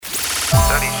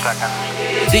30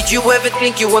 seconds. Did you ever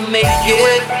think you would make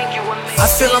it? I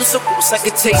feel I'm so close, I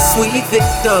could taste sweet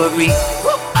victory.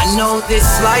 I know this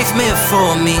life meant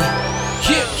for me.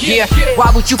 Yeah,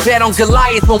 why would you bet on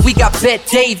Goliath when we got Bet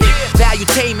David?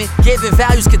 Valuetainment, giving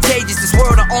value's contagious. This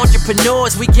world of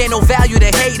entrepreneurs, we get no value to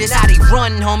haters. How they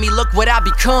run, homie, look what I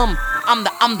become. I'm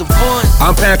the one.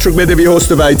 I'm Patrick Bedevi,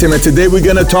 host of Valuetainment. Today we're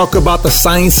going to talk about the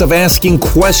science of asking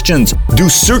questions. Do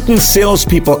certain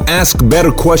salespeople ask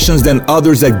better questions than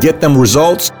others that get them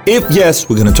results? If yes,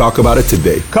 we're going to talk about it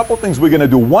today. A couple things we're going to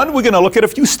do. One, we're going to look at a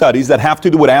few studies that have to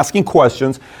do with asking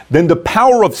questions, then the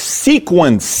power of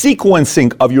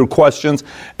sequencing of your questions,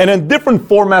 and then different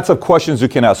formats of questions you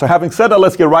can ask. So having said that,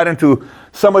 let's get right into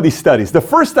some of these studies. The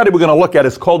first study we're going to look at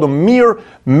is called the Mere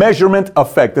Measurement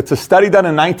Effect. It's a study done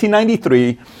in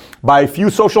 1993 by a few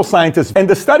social scientists. And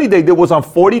the study they did was on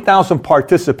 40,000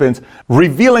 participants,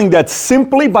 revealing that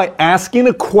simply by asking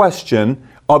a question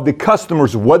of the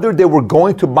customers whether they were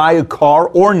going to buy a car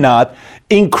or not,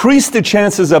 increased the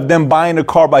chances of them buying a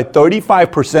car by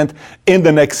 35% in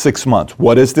the next 6 months.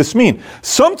 What does this mean?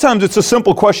 Sometimes it's a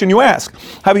simple question you ask.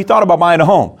 Have you thought about buying a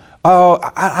home?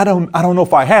 I don't know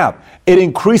if I have. It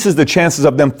increases the chances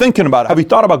of them thinking about it. Have you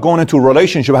thought about going into a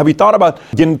relationship? Have you thought about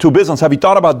getting into business? Have you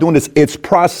thought about doing this? It's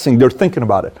processing. They're thinking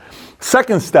about it.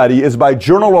 Second study is by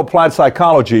Journal of Applied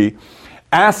Psychology,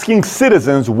 asking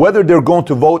citizens whether they're going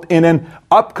to vote in an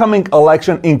upcoming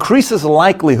election increases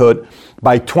likelihood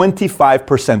by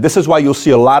 25%. This is why you'll see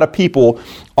a lot of people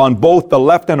on both the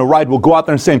left and the right will go out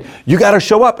there and saying, you got to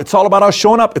show up. It's all about us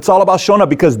showing up. It's all about showing up,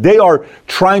 because they are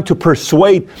trying to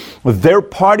persuade their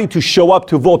party to show up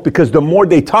to vote, because the more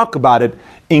they talk about it,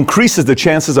 increases the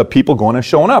chances of people going and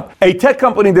showing up. A tech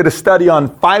company did a study on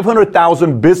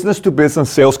 500,000 business-to-business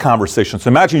sales conversations.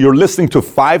 Imagine you're listening to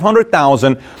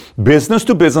 500,000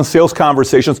 business-to-business sales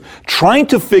conversations, trying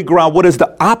to figure out what is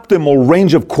the optimal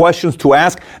range of questions to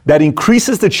ask that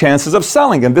increases the chances of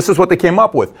selling. And this is what they came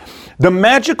up with. The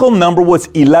magical number was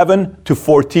 11 to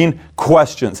 14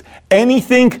 questions.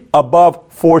 Anything above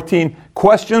 14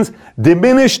 questions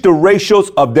diminish the ratios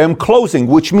of them closing,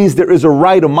 which means there is a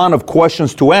right amount of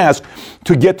questions to ask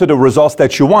to get to the results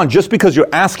that you want. Just because you're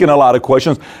asking a lot of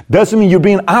questions doesn't mean you're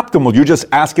being optimal. You're just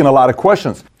asking a lot of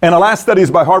questions. And the last study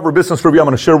is by Harvard Business Review. I'm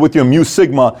going to share with you Mu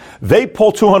Sigma. They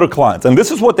polled 200 clients, and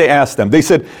this is what they asked them. They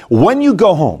said, when you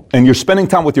go home and you're spending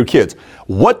time with your kids,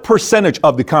 what percentage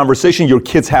of the conversation your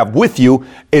kids have with you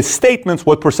is statements,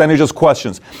 what percentage is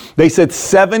questions? They said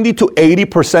 70 to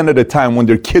 80% of the time when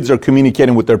their kids are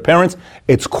communicating with their parents,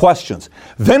 it's questions.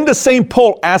 Then the same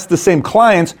poll asked the same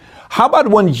clients, how about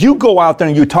when you go out there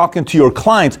and you're talking to your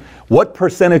clients, what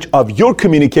percentage of your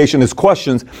communication is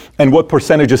questions and what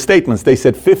percentage is statements? They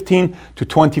said 15 to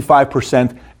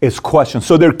 25% is questions.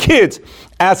 So their kids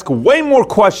ask way more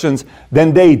questions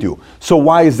than they do. So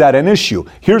why is that an issue?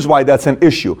 Here's why that's an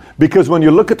issue. Because when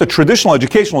you look at the traditional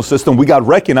educational system, we got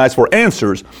recognized for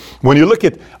answers. When you look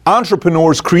at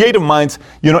entrepreneurs, creative minds,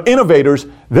 innovators,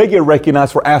 they get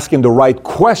recognized for asking the right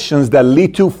questions that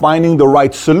lead to finding the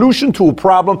right solution to a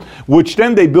problem, which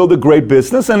then they build a great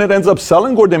business and it ends up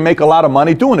selling, or they make a lot of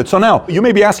money doing it. So now you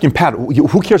may be asking, Pat,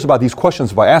 who cares about these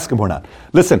questions if I ask them or not?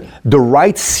 Listen, the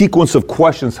right sequence of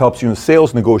questions helps you in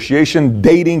sales, negotiation,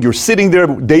 dating. You're sitting there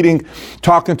dating,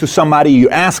 talking to somebody,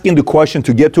 you're asking the question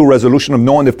to get to a resolution of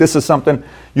knowing if this is something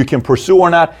you can pursue or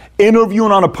not.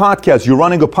 Interviewing on a podcast, you're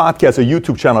running a podcast, a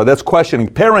YouTube channel, that's questioning.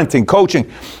 Parenting, coaching,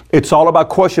 it's all about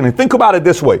questioning. Think about it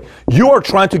this way. You are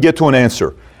trying to get to an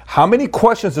answer. How many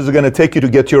questions is it going to take you to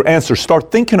get to your answer?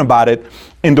 Start thinking about it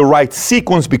in the right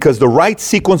sequence, because the right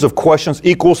sequence of questions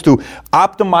equals to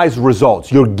optimized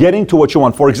results. You're getting to what you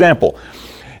want. For example,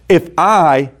 if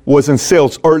I was in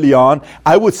sales early on,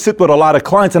 I would sit with a lot of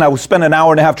clients and I would spend an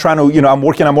hour and a half trying to, I'm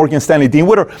working on Morgan Stanley Dean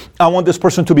Witter. I want this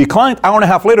person to be a client. Hour and a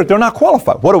half later, they're not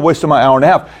qualified. What a waste of my hour and a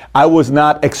half. I was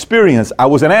not experienced. I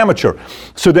was an amateur.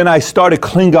 So then I started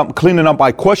cleaning up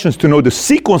my questions to know the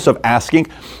sequence of asking.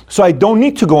 So I don't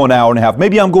need to go an hour and a half.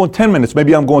 Maybe I'm going 10 minutes.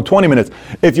 Maybe I'm going 20 minutes.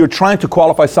 If you're trying to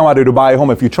qualify somebody to buy a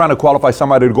home, if you're trying to qualify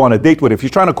somebody to go on a date with, if you're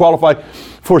trying to qualify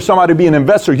for somebody to be an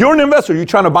investor, you're an investor, you're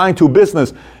trying to buy into a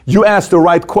business, you ask the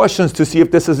right questions to see if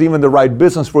this is even the right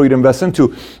business for you to invest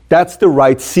into. That's the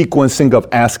right sequencing of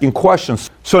asking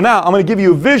questions. So now I'm going to give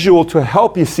you a visual to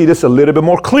help you see this a little bit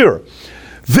more clear.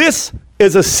 This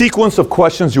is a sequence of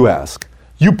questions you ask.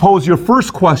 You pose your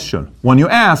first question. When you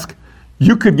ask,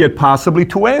 you could get possibly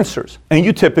two answers. And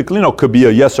you typically, could be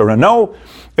a yes or a no.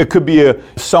 It could be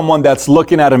someone that's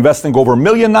looking at investing over $1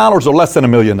 million or less than $1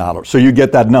 million. So you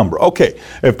get that number. Okay,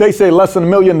 if they say less than $1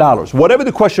 million, whatever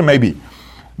the question may be,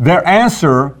 their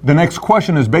answer, the next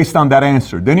question is based on that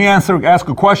answer. Then you ask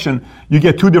a question, you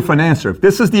get two different answers. If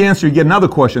this is the answer, you get another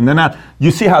question. Then you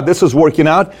see how this is working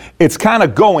out? It's kind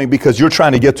of going because you're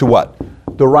trying to get to what?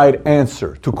 The right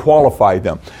answer, to qualify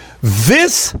them.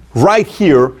 This right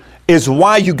here is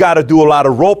why you got to do a lot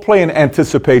of role play and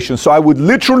anticipation. So I would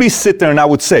literally sit there and I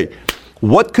would say,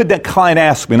 what could that client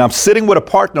ask me? And I'm sitting with a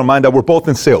partner of mine that we're both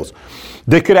in sales.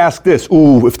 They could ask this.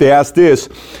 Ooh, if they ask this,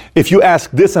 if you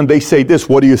ask this and they say this,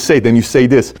 what do you say? Then you say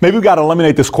this. Maybe we got to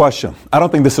eliminate this question. I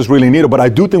don't think this is really needed, but I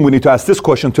do think we need to ask this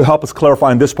question to help us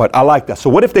clarify in this part. I like that. So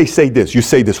what if they say this? You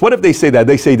say this. What if they say that?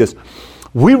 They say this.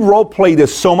 We role play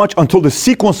this so much until the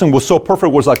sequencing was so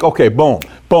perfect. It was like, okay, boom,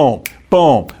 boom,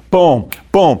 boom, boom,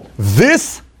 boom.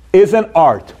 This is an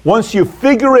art. Once you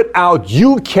figure it out,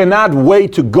 you cannot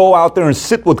wait to go out there and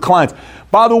sit with clients.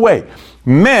 By the way,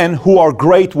 men who are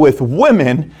great with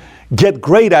women get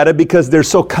great at it because they're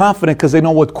so confident because they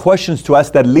know what questions to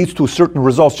ask that leads to certain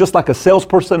results. Just like a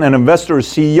salesperson, an investor, a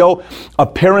CEO, a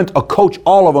parent, a coach,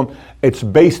 all of them, it's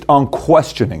based on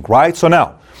questioning, right? So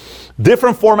now,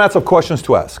 different formats of questions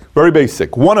to ask. Very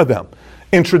basic. One of them,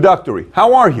 introductory.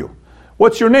 How are you?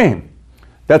 What's your name?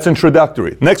 That's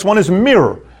introductory. Next one is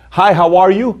mirror. Hi, how are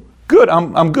you? Good,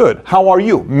 I'm good. How are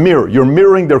you? Mirror. You're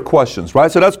mirroring their questions, right?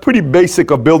 So that's pretty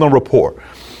basic of building rapport.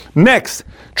 Next,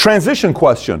 transition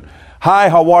question. Hi,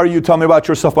 how are you? Tell me about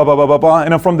yourself, blah, blah, blah, blah, blah.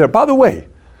 And then from there, by the way,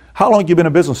 how long have you been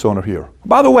a business owner here?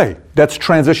 By the way, that's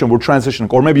transition. We're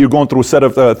transitioning. Or maybe you're going through a set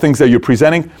of things that you're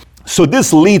presenting. So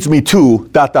this leads me to ...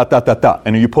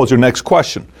 And you pose your next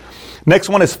question. Next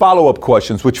one is follow-up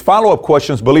questions, which follow-up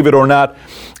questions, believe it or not,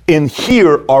 in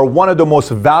here are one of the most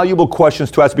valuable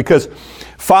questions to ask because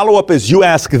follow-up is you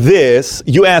ask this,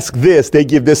 they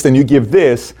give this, then you give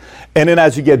this. And then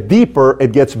as you get deeper,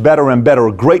 it gets better and better.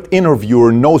 A great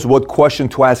interviewer knows what question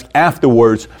to ask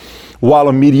afterwards, while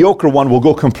a mediocre one will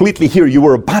go completely here. You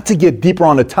were about to get deeper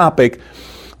on the topic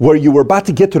where you were about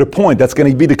to get to the point. That's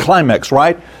going to be the climax,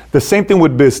 right? The same thing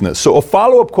with business. So a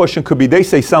follow-up question could be, they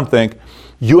say something,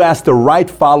 you ask the right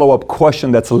follow-up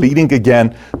question that's leading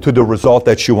again to the result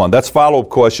that you want. That's follow-up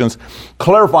questions,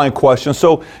 clarifying questions.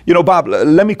 So, Bob,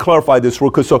 let me clarify this real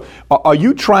quick. So are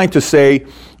you trying to say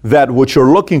that what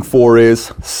you're looking for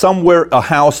is somewhere a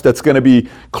house that's going to be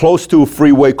close to a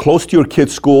freeway, close to your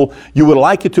kid's school? You would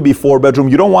like it to be 4-bedroom.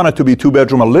 You don't want it to be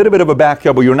 2-bedroom, a little bit of a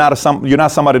backyard, but you're not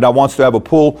somebody that wants to have a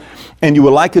pool, and you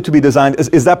would like it to be designed.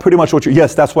 Is that pretty much what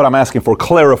yes, that's what I'm asking for,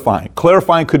 clarifying.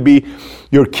 Clarifying could be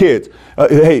your kids.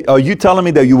 Hey, are you telling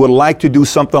me that you would like to do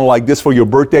something like this for your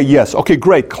birthday? Yes. Okay,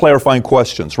 great. Clarifying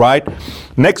questions, right?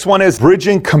 Next one is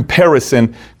bridging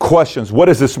comparison questions. What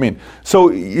does this mean?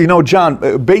 So,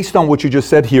 John, based on what you just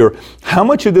said here, how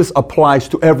much of this applies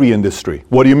to every industry?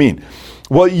 What do you mean?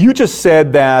 Well, you just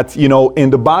said that, in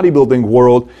the bodybuilding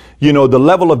world, the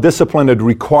level of discipline it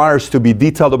requires to be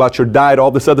detailed about your diet,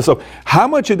 all this other stuff. How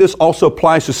much of this also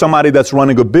applies to somebody that's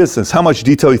running a business? How much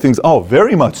detail you think? Oh,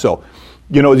 very much so.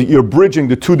 You're bridging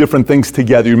the two different things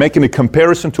together. You're making a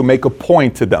comparison to make a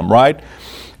point to them, right?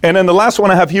 And then the last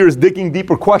one I have here is digging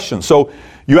deeper questions. So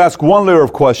you ask one layer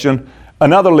of question,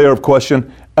 another layer of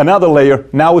question, another layer.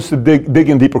 Now it's the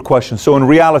digging deeper question. So in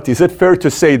reality, is it fair to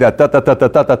say that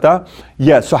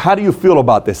Yeah, so how do you feel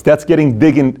about this? That's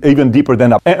digging even deeper than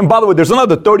that. And by the way, there's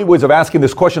another 30 ways of asking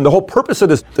this question. The whole purpose of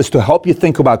this is to help you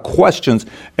think about questions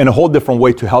in a whole different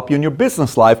way to help you in your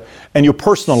business life and your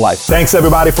personal life. Thanks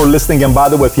everybody for listening. And by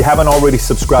the way, if you haven't already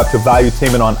subscribed to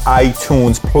Valuetainment on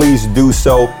iTunes, please do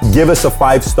so. Give us a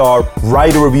 5-star,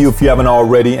 write a review if you haven't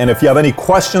already. And if you have any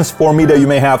questions for me that you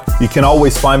may have, you can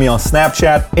always find me on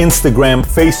Snapchat, Instagram,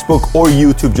 Facebook, or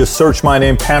YouTube. Just search my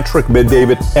name, Patrick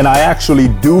Bet-David, and I actually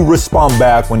do respond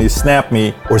back when you snap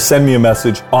me or send me a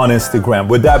message on Instagram.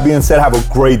 With that being said, have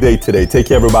a great day today. Take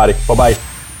care, everybody. Bye-bye.